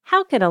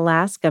How can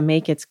Alaska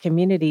make its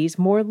communities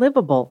more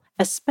livable,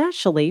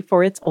 especially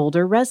for its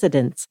older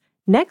residents?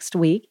 Next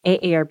week,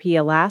 AARP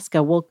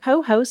Alaska will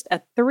co host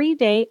a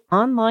 3-day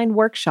online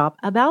workshop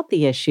about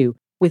the issue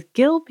with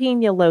Gil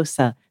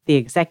Penalosa, the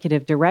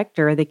executive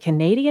director of the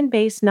Canadian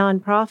based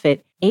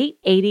nonprofit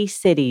 880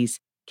 Cities.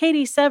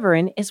 Katie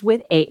Severin is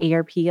with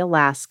AARP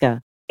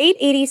Alaska.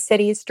 880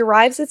 Cities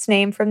derives its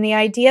name from the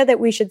idea that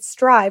we should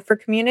strive for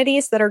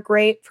communities that are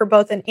great for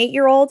both an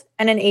 8-year-old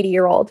and an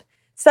 80-year-old.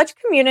 Such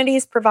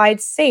communities provide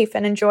safe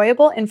and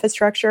enjoyable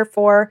infrastructure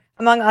for,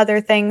 among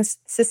other things,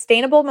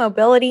 sustainable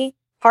mobility,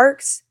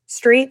 parks,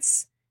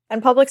 streets,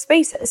 and public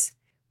spaces.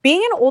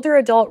 Being an older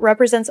adult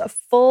represents a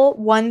full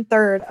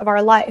 1/3 of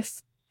our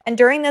life. And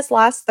during this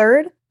last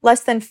third,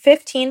 less than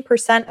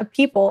 15% of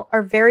people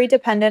are very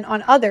dependent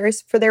on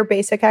others for their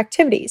basic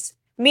activities,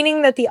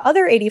 meaning that the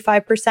other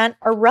 85%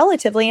 are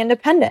relatively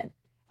independent.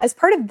 As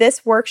part of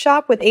this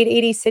workshop with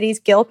 880 Cities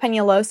Gil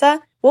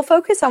Penalosa, we'll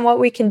focus on what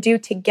we can do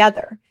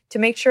together to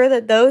make sure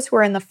that those who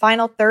are in the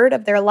final third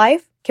of their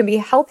life can be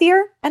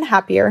healthier and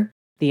happier.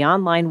 The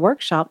online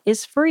workshop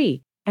is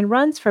free and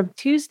runs from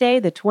Tuesday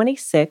the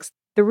 26th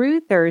through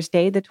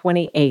Thursday the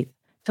 28th.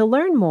 To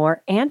learn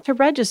more and to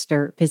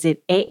register,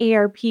 visit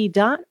aarp.org/ak.